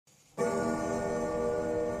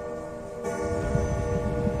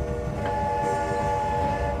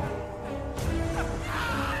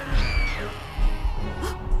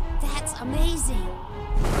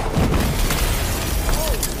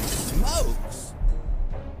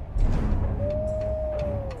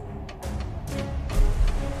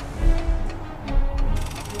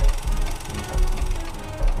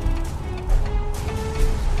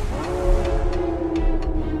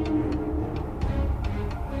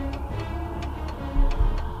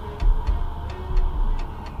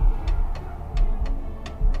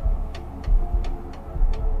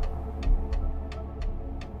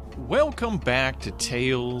Welcome back to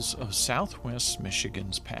Tales of Southwest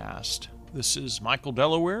Michigan's Past. This is Michael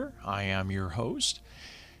Delaware. I am your host.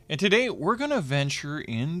 And today we're going to venture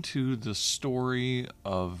into the story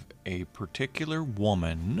of a particular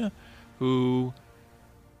woman who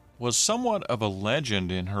was somewhat of a legend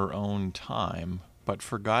in her own time, but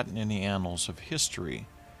forgotten in the annals of history.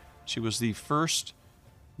 She was the first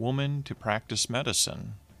woman to practice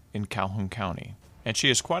medicine in Calhoun County. And she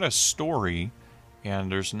has quite a story,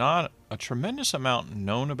 and there's not a tremendous amount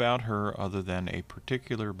known about her other than a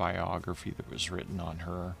particular biography that was written on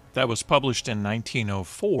her that was published in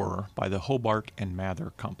 1904 by the Hobart and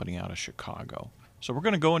Mather Company out of Chicago. So we're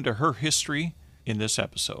going to go into her history in this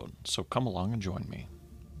episode. So come along and join me.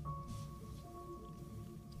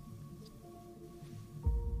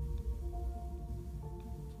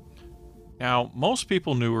 Now, most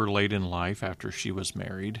people knew her late in life after she was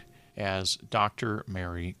married as Dr.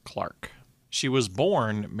 Mary Clark. She was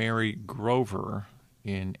born Mary Grover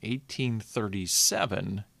in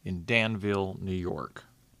 1837 in Danville, New York.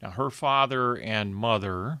 Now, her father and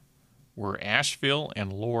mother were Asheville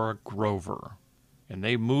and Laura Grover, and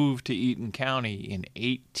they moved to Eaton County in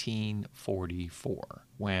 1844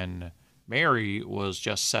 when Mary was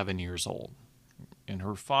just 7 years old. And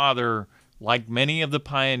her father, like many of the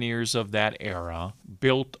pioneers of that era,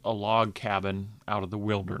 built a log cabin out of the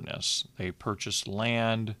wilderness. They purchased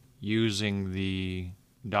land using the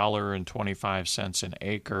 $1.25 an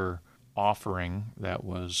acre offering that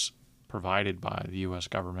was provided by the U.S.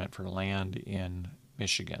 government for land in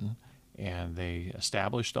Michigan. And they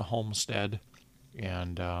established a homestead.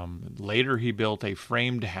 And later he built a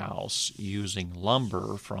framed house using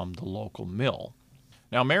lumber from the local mill.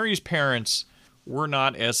 Now, Mary's parents were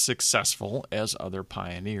not as successful as other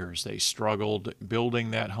pioneers. They struggled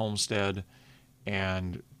building that homestead,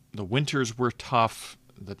 and the winters were tough.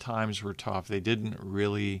 The times were tough. They didn't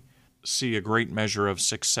really see a great measure of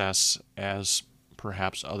success as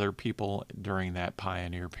perhaps other people during that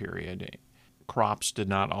pioneer period. Crops did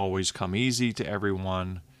not always come easy to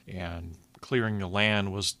everyone, and clearing the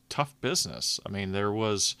land was tough business. I mean, there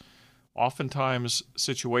was oftentimes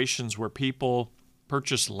situations where people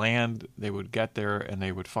purchased land, they would get there and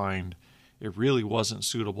they would find it really wasn't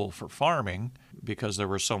suitable for farming because there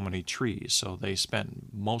were so many trees. So they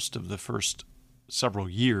spent most of the first several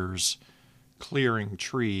years clearing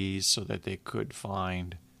trees so that they could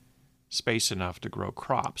find space enough to grow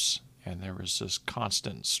crops. And there was this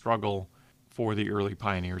constant struggle for the early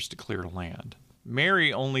pioneers to clear land.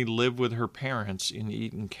 Mary only lived with her parents in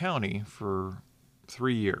Eaton County for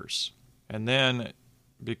 3 years. And then,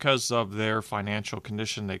 because of their financial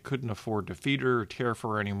condition, they couldn't afford to feed her or care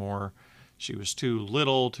for her anymore. She was too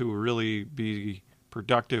little to really be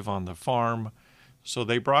productive on the farm. So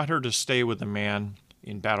they brought her to stay with a man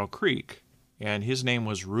in Battle Creek, and his name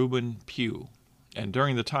was Reuben Pugh. And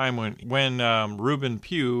during the time when Reuben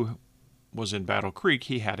Pugh was in Battle Creek,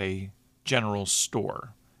 he had a general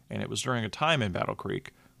store. And it was during a time in Battle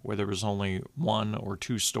Creek where there was only 1 or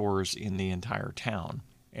 2 stores in the entire town.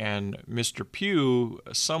 And Mr. Pugh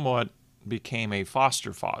somewhat became a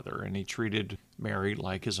foster father, and he treated Mary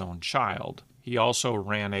like his own child. He also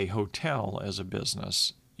ran a hotel as a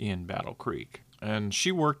business in Battle Creek. And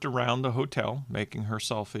she worked around the hotel, making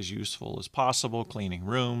herself as useful as possible, cleaning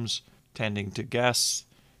rooms, tending to guests,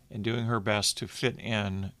 and doing her best to fit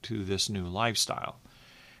in to this new lifestyle.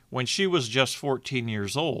 When she was just 14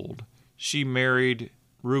 years old, she married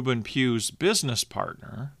Reuben Pugh's business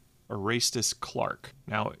partner, Erastus Clark.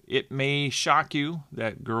 Now, it may shock you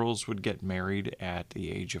that girls would get married at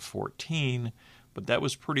the age of 14, but that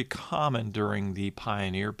was pretty common during the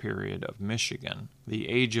pioneer period of Michigan. The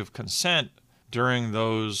age of consent during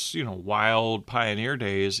those, wild pioneer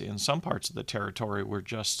days in some parts of the territory were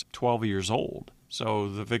just 12 years old. So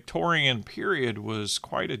the Victorian period was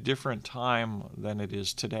quite a different time than it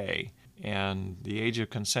is today, and the age of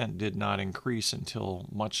consent did not increase until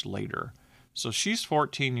much later. So she's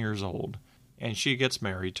 14 years old, and she gets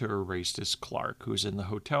married to Erastus Clark, who's in the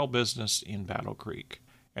hotel business in Battle Creek.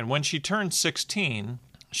 And when she turned 16,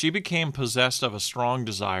 she became possessed of a strong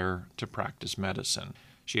desire to practice medicine.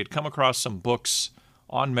 She had come across some books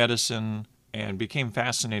on medicine and became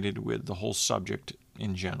fascinated with the whole subject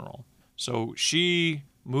in general. So she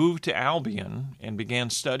moved to Albion and began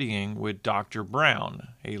studying with Dr. Brown,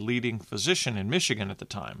 a leading physician in Michigan at the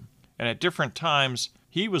time. And at different times,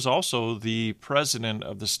 he was also the president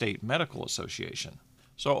of the State Medical Association.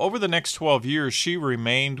 So over the next 12 years, she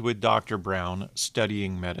remained with Dr. Brown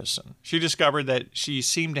studying medicine. She discovered that she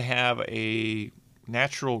seemed to have a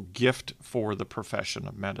natural gift for the profession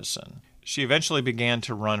of medicine. She eventually began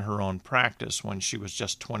to run her own practice when she was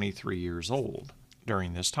just 23 years old.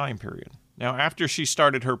 during this time period. Now, after she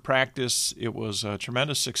started her practice, it was a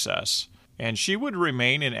tremendous success, and she would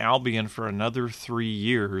remain in Albion for another 3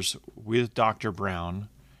 years with Dr. Brown,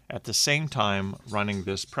 at the same time running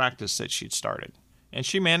this practice that she'd started. And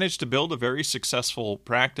she managed to build a very successful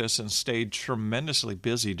practice and stayed tremendously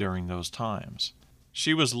busy during those times.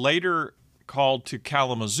 She was later called to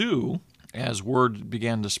Kalamazoo as word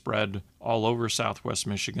began to spread all over southwest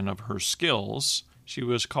Michigan of her skills. She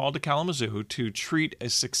was called to Kalamazoo to treat a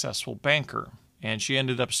successful banker, and she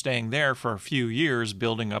ended up staying there for a few years,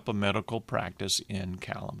 building up a medical practice in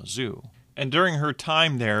Kalamazoo. And during her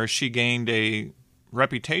time there, she gained a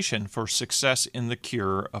reputation for success in the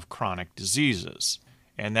cure of chronic diseases,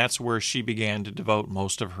 and that's where she began to devote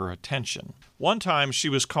most of her attention. One time, she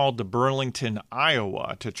was called to Burlington,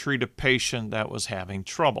 Iowa, to treat a patient that was having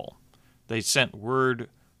trouble. They sent word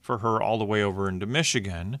for her all the way over into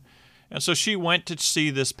Michigan, and so she went to see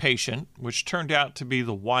this patient, which turned out to be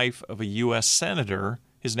the wife of a U.S. senator.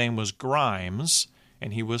 His name was Grimes,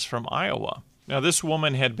 and he was from Iowa. Now, this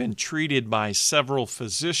woman had been treated by several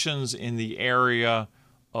physicians in the area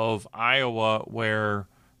of Iowa where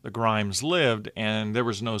the Grimes lived, and there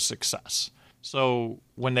was no success. So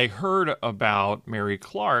when they heard about Mary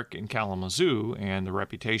Clark in Kalamazoo and the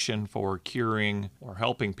reputation for curing or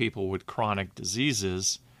helping people with chronic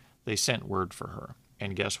diseases, they sent word for her.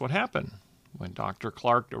 And guess what happened? When Dr.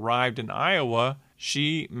 Clark arrived in Iowa,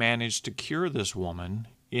 she managed to cure this woman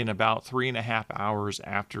in about 3.5 hours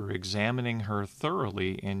after examining her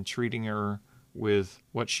thoroughly and treating her with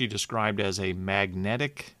what she described as a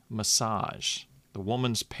magnetic massage. The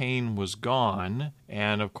woman's pain was gone,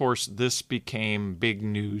 and of course this became big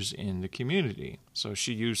news in the community. So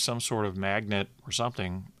she used some sort of magnet or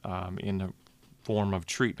something in the form of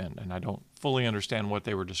treatment, and I don't fully understand what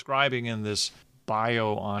they were describing in this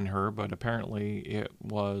bio on her, but apparently it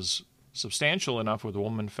was substantial enough where the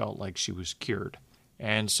woman felt like she was cured.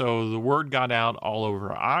 And so the word got out all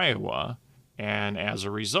over Iowa, and as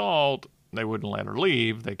a result, they wouldn't let her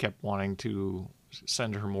leave. They kept wanting to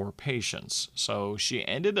send her more patients. So she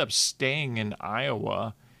ended up staying in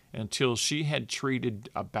Iowa until she had treated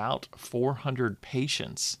about 400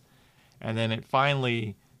 patients. And then it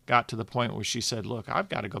finally got to the point where she said, look, I've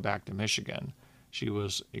got to go back to Michigan. She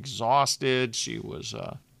was exhausted. She was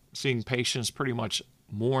seeing patients pretty much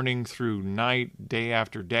morning through night, day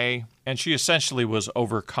after day, and she essentially was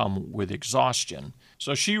overcome with exhaustion.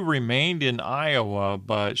 So she remained in Iowa,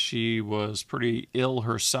 but she was pretty ill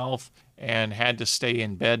herself and had to stay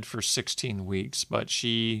in bed for 16 weeks. But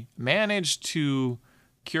she managed to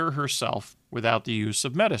cure herself without the use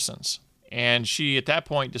of medicines. And she, at that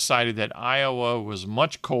point, decided that Iowa was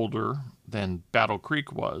much colder than Battle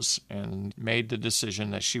Creek was, and made the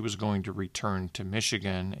decision that she was going to return to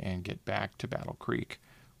Michigan and get back to Battle Creek,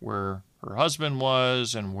 where her husband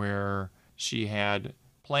was and where she had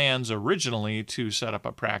plans originally to set up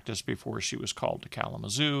a practice before she was called to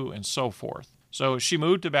Kalamazoo and so forth. So she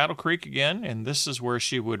moved to Battle Creek again, and this is where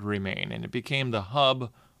she would remain, and it became the hub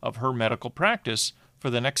of her medical practice for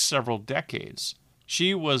the next several decades.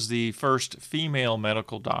 She was the first female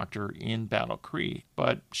medical doctor in Battle Creek,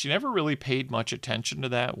 but she never really paid much attention to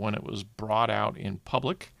that when it was brought out in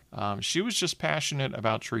public. She was just passionate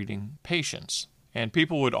about treating patients, and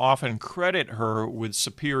people would often credit her with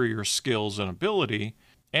superior skills and ability,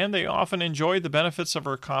 and they often enjoyed the benefits of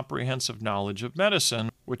her comprehensive knowledge of medicine,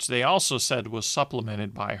 which they also said was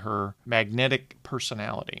supplemented by her magnetic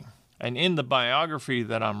personality. And in the biography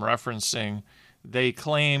that I'm referencing, they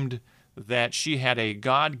claimed that she had a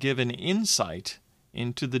God-given insight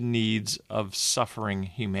into the needs of suffering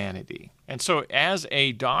humanity. And so as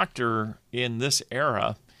a doctor in this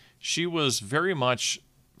era, she was very much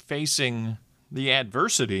facing the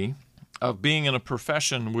adversity of being in a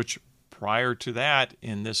profession which prior to that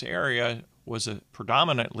in this area was a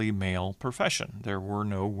predominantly male profession. There were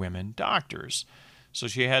no women doctors. So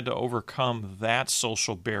she had to overcome that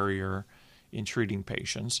social barrier in treating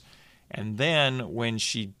patients. And then when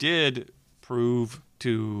she did prove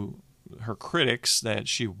to her critics that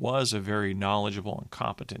she was a very knowledgeable and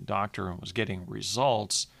competent doctor and was getting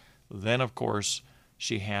results, then of course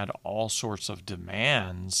she had all sorts of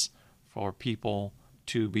demands for people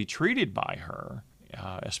to be treated by her,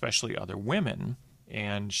 especially other women,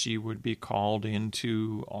 and she would be called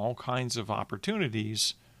into all kinds of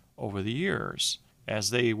opportunities over the years, as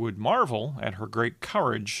they would marvel at her great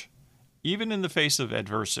courage, even in the face of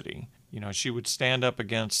adversity. You know, she would stand up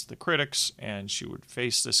against the critics, and she would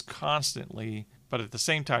face this constantly, but at the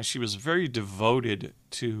same time, she was very devoted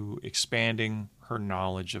to expanding her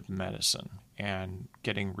knowledge of medicine and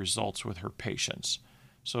getting results with her patients.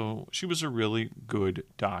 So she was a really good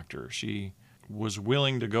doctor. She was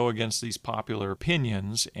willing to go against these popular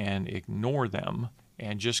opinions and ignore them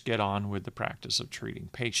and just get on with the practice of treating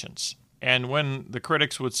patients. And when the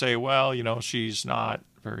critics would say, well, she's not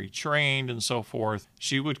very trained and so forth,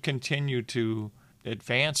 she would continue to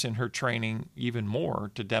advance in her training even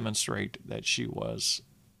more to demonstrate that she was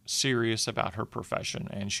serious about her profession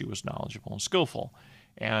and she was knowledgeable and skillful.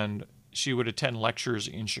 And she would attend lectures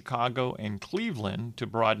in Chicago and Cleveland to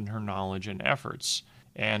broaden her knowledge and efforts.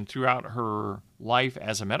 And throughout her life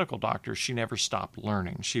as a medical doctor, she never stopped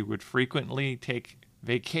learning. She would frequently take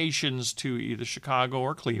vacations to either Chicago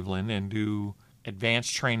or Cleveland and do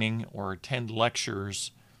advanced training or attend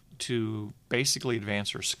lectures to basically advance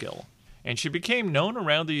her skill. And she became known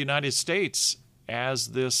around the United States as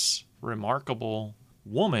this remarkable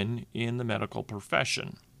woman in the medical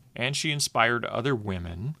profession. And she inspired other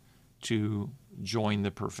women to join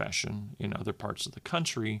the profession in other parts of the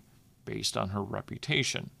country based on her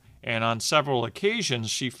reputation. And on several occasions,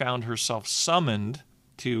 she found herself summoned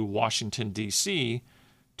to Washington, D.C.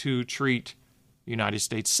 to treat United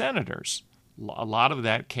States senators. A lot of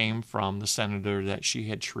that came from the senator that she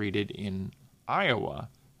had treated in Iowa,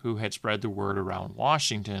 who had spread the word around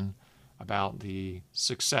Washington about the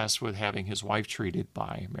success with having his wife treated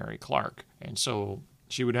by Mary Clark. And so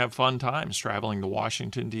she would have fun times traveling to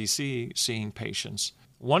Washington, D.C., seeing patients.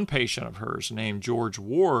 One patient of hers named George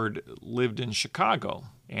Ward lived in Chicago,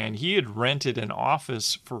 and he had rented an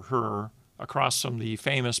office for her across from the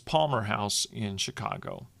famous Palmer House in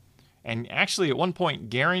Chicago. And actually, at one point,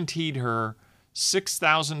 guaranteed her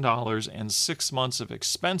 $6,000 and 6 months of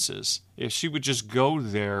expenses if she would just go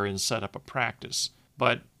there and set up a practice.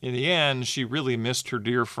 But in the end, she really missed her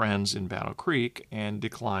dear friends in Battle Creek and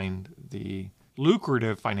declined the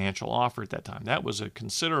lucrative financial offer at that time. That was a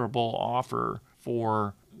considerable offer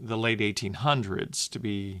for the late 1800s to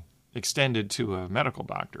be extended to a medical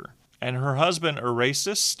doctor. And her husband,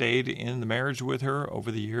 Erastus, stayed in the marriage with her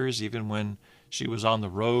over the years, even when she was on the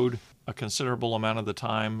road a considerable amount of the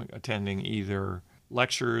time, attending either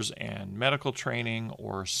lectures and medical training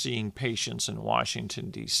or seeing patients in Washington,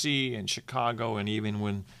 D.C., and Chicago, and even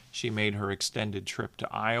when she made her extended trip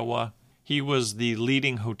to Iowa. He was the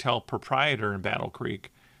leading hotel proprietor in Battle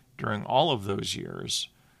Creek during all of those years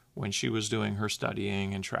when she was doing her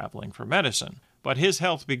studying and traveling for medicine. But his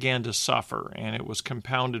health began to suffer, and it was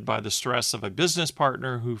compounded by the stress of a business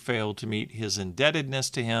partner who failed to meet his indebtedness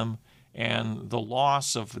to him, and the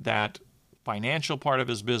loss of that financial part of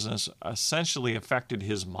his business essentially affected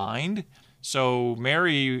his mind. So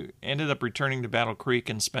Mary ended up returning to Battle Creek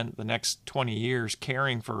and spent the next 20 years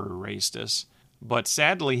caring for Erastus. But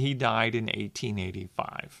sadly, he died in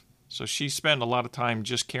 1885. So she spent a lot of time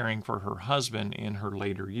just caring for her husband in her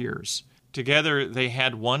later years. Together, they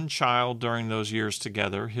had one child during those years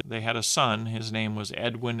together. They had a son. His name was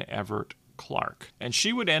Edwin Everett Clark. And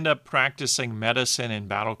she would end up practicing medicine in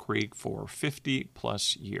Battle Creek for 50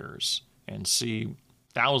 plus years and see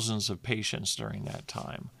thousands of patients during that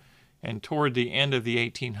time. And toward the end of the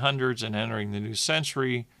 1800s and entering the new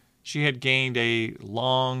century, she had gained a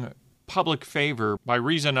long public favor by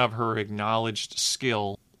reason of her acknowledged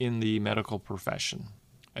skill in the medical profession.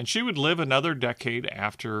 And she would live another decade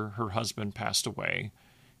after her husband passed away,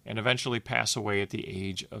 and eventually pass away at the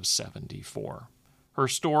age of 74. Her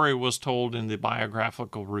story was told in the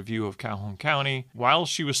Biographical Review of Calhoun County while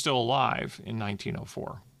she was still alive in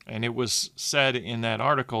 1904. And it was said in that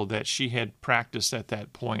article that she had practiced at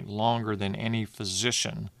that point longer than any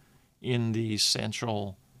physician in the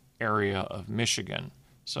central area of Michigan.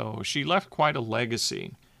 So she left quite a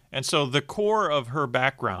legacy. And so the core of her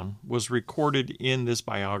background was recorded in this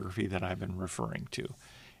biography that I've been referring to.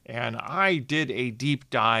 And I did a deep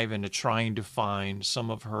dive into trying to find some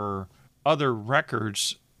of her other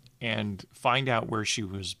records and find out where she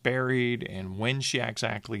was buried and when she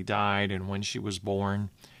exactly died and when she was born.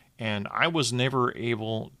 And I was never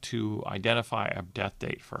able to identify a death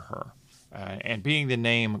date for her. And being the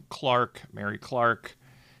name Clark, Mary Clark,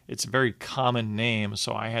 it's a very common name,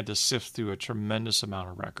 so I had to sift through a tremendous amount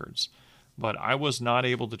of records. But I was not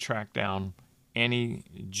able to track down any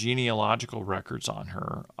genealogical records on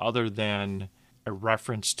her other than a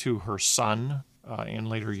reference to her son in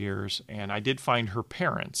later years. And I did find her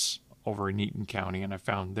parents over in Eaton County, and I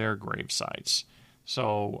found their grave sites.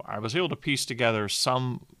 So I was able to piece together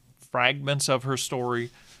some fragments of her story,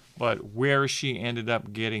 but where she ended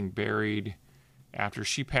up getting buried after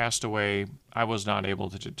she passed away, I was not able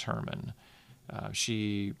to determine.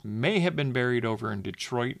 She may have been buried over in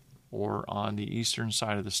Detroit or on the eastern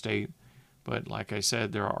side of the state, but like I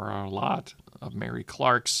said, there are a lot of Mary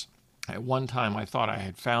Clarks, At one time, I thought I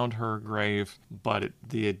had found her grave, but it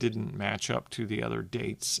didn't match up to the other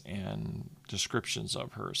dates and descriptions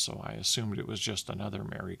of her, so I assumed it was just another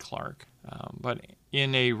Mary Clark. But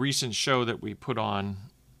in a recent show that we put on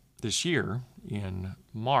this year, in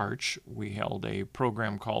March, we held a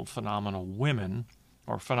program called Phenomenal Women,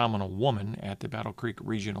 or Phenomenal Woman, at the Battle Creek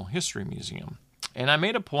Regional History Museum. And I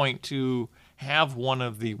made a point to have one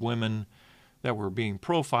of the women that were being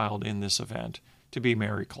profiled in this event to be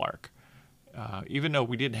Mary Clark. Even though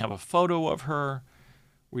we didn't have a photo of her,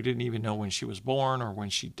 we didn't even know when she was born or when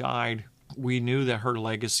she died, we knew that her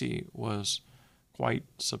legacy was quite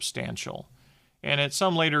substantial. And at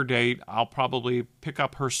some later date, I'll probably pick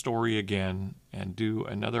up her story again and do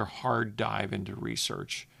another hard dive into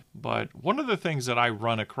research. But one of the things that I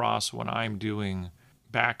run across when I'm doing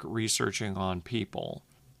back researching on people,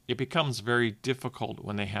 it becomes very difficult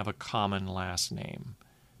when they have a common last name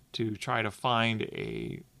to try to find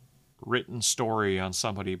a written story on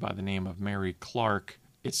somebody by the name of Mary Clark.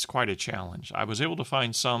 It's quite a challenge. I was able to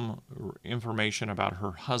find some information about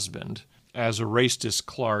her husband, as Erastus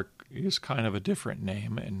Clark is kind of a different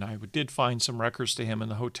name, and I did find some records to him in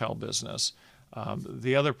the hotel business.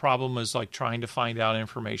 The other problem is like trying to find out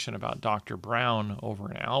information about Dr. Brown over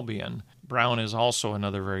in Albion. Brown is also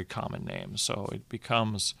another very common name, so it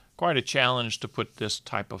becomes quite a challenge to put this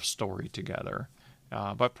type of story together.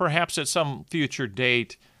 But perhaps at some future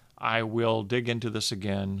date, I will dig into this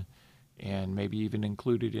again and maybe even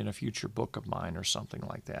include it in a future book of mine or something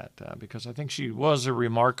like that, because I think she was a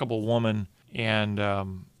remarkable woman, and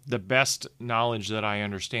the best knowledge that I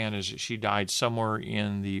understand is that she died somewhere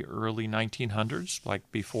in the early 1900s, like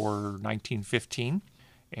before 1915,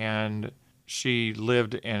 and she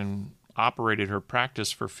lived and operated her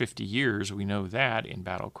practice for 50 years, we know that, in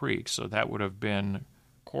Battle Creek, so that would have been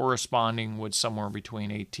corresponding with somewhere between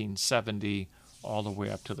 1870 all the way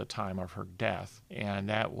up to the time of her death. And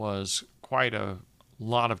that was quite a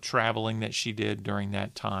lot of traveling that she did during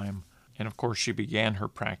that time. And of course, she began her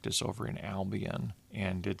practice over in Albion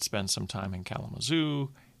and did spend some time in Kalamazoo,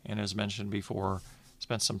 and as mentioned before,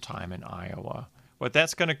 spent some time in Iowa. But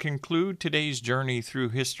that's going to conclude today's journey through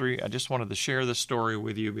history. I just wanted to share this story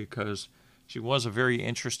with you because she was a very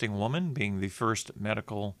interesting woman, being the first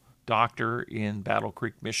medical doctor in Battle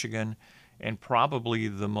Creek, Michigan, and probably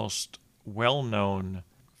the most well-known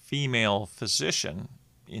female physician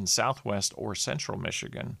in southwest or central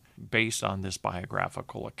Michigan based on this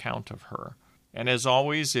biographical account of her. And as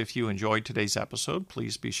always, if you enjoyed today's episode,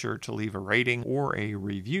 please be sure to leave a rating or a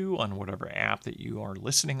review on whatever app that you are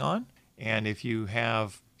listening on. And if you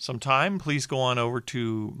have some time, please go on over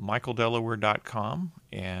to michaeldelaware.com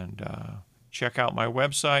and check out my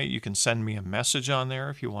website. You can send me a message on there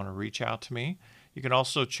if you want to reach out to me. You can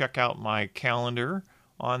also check out my calendar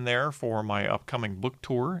on there for my upcoming book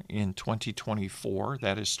tour in 2024.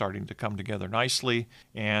 That is starting to come together nicely,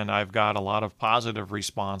 and I've got a lot of positive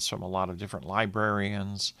response from a lot of different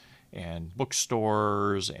librarians and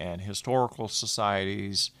bookstores and historical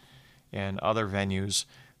societies and other venues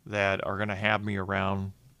that are going to have me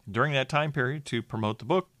around during that time period to promote the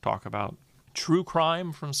book, talk about true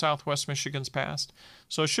crime from Southwest Michigan's past.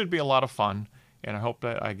 So it should be a lot of fun. And I hope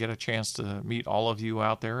that I get a chance to meet all of you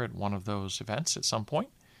out there at one of those events at some point.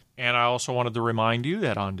 And I also wanted to remind you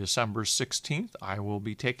that on December 16th, I will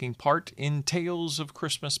be taking part in Tales of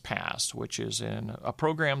Christmas Past, which is a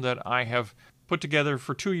program that I have put together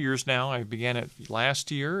for 2 years now. I began it last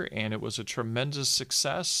year, and it was a tremendous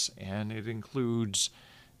success. And it includes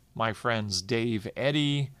my friends Dave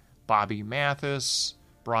Eddy, Bobby Mathis,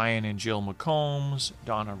 Brian and Jill McCombs,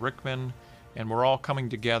 Donna Rickman, and we're all coming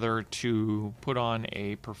together to put on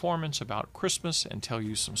a performance about Christmas and tell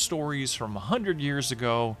you some stories from 100 years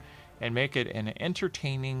ago and make it an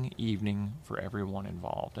entertaining evening for everyone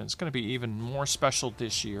involved. And it's going to be even more special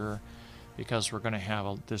this year because we're going to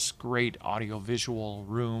have this great audiovisual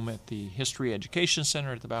room at the History Education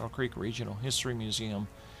Center at the Battle Creek Regional History Museum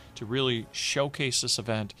to really showcase this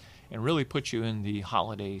event and really put you in the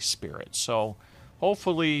holiday spirit. So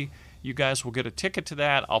hopefully you guys will get a ticket to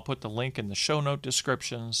that. I'll put the link in the show note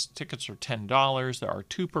descriptions. Tickets are $10. There are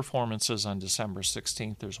 2 performances on December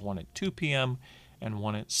 16th. There's one at 2 p.m. and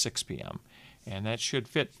one at 6 p.m. And that should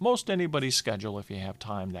fit most anybody's schedule if you have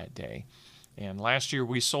time that day. And last year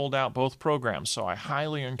we sold out both programs, so I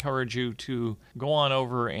highly encourage you to go on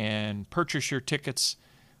over and purchase your tickets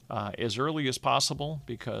as early as possible,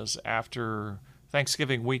 because after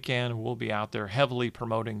Thanksgiving weekend, we'll be out there heavily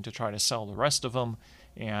promoting to try to sell the rest of them.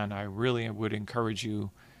 And I really would encourage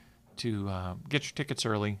you to get your tickets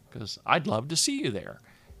early, because I'd love to see you there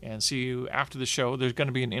and see you after the show. There's going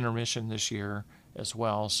to be an intermission this year, as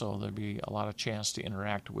well, so there'll be a lot of chance to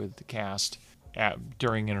interact with the cast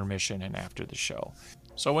during intermission and after the show.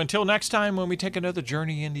 So until next time, when we take another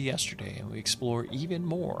journey into yesterday and we explore even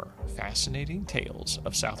more fascinating tales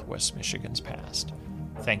of Southwest Michigan's past,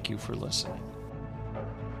 thank you for listening.